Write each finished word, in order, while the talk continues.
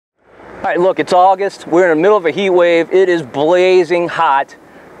All right, look, it's August. We're in the middle of a heat wave. It is blazing hot.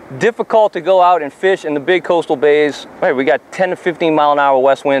 Difficult to go out and fish in the big coastal bays. All right, we got 10 to 15 mile an hour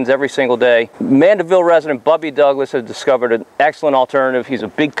west winds every single day. Mandeville resident Bubby Douglas has discovered an excellent alternative. He's a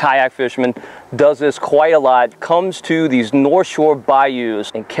big kayak fisherman, does this quite a lot, comes to these North Shore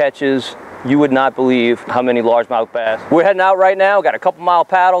bayous and catches, you would not believe how many largemouth bass. We're heading out right now, got a couple mile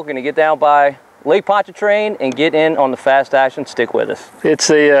paddle, gonna get down by Lake Pontchartrain and get in on the fast action. Stick with us.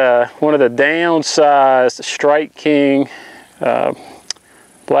 It's a one of the downsized Strike King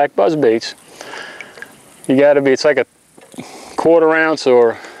black buzzbaits. You got to be, it's like a 1/4 ounce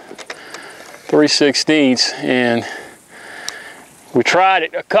or 3/16, and we tried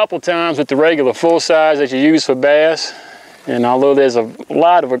it a couple times with the regular full size that you use for bass, and although there's a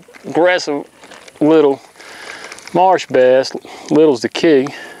lot of aggressive little marsh bass, little's the key,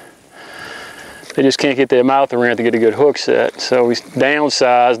 they just can't get their mouth around to get a good hook set. So we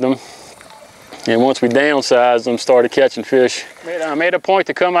downsized them, and once we downsized them, started catching fish. I made a point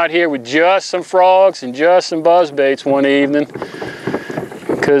to come out here with just some frogs and just some buzzbaits one evening,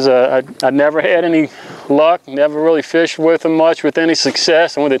 because I never had any luck, never really fished with them much with any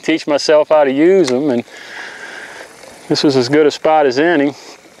success. I wanted to teach myself how to use them, and this was as good a spot as any.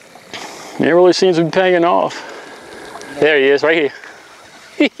 And it really seems to be paying off. There he is, right here.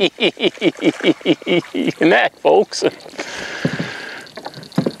 And that, folks,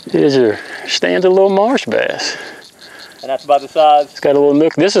 here's your standard little marsh bass. And that's about the size? It's got a little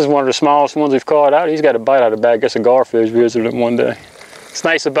nook. This is one of the smallest ones we've caught out. He's got a bite out of the back. I guess a garfish visited him one day. What's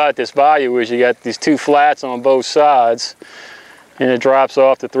nice about this bayou is you got these two flats on both sides, and it drops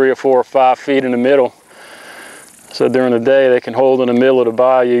off to 3 or 4 or 5 feet in the middle. So during the day, they can hold in the middle of the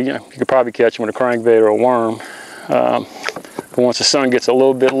bayou. You could probably catch them with a crankbait or a worm. But once the sun gets a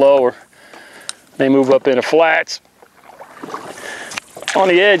little bit lower, they move up into flats on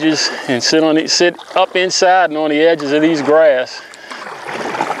the edges and sit up inside and on the edges of these grass.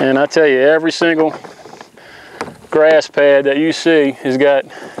 And I tell you, every single grass pad that you see has got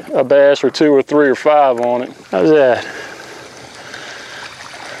a bass or 2 or 3 or 5 on it. How's that?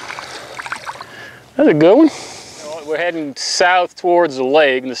 That's a good one. We're heading south towards the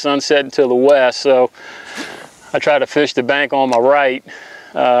lake, and the sun's setting to the west, so I try to fish the bank on my right.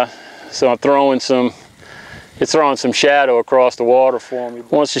 So I'm throwing some, it's throwing some shadow across the water for me.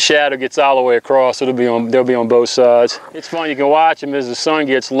 Once the shadow gets all the way across, they'll be on both sides. It's fun, you can watch them as the sun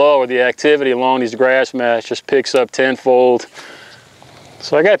gets lower. The activity along these grass mats just picks up tenfold.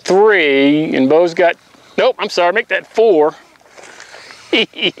 So I got 3, and Bo's got, nope, I'm sorry, make that 4.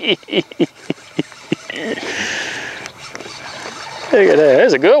 Look at that,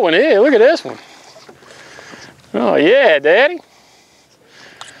 that's a good one here, look at this one. Oh yeah, Daddy.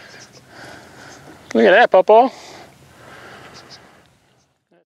 Look at that, Papa.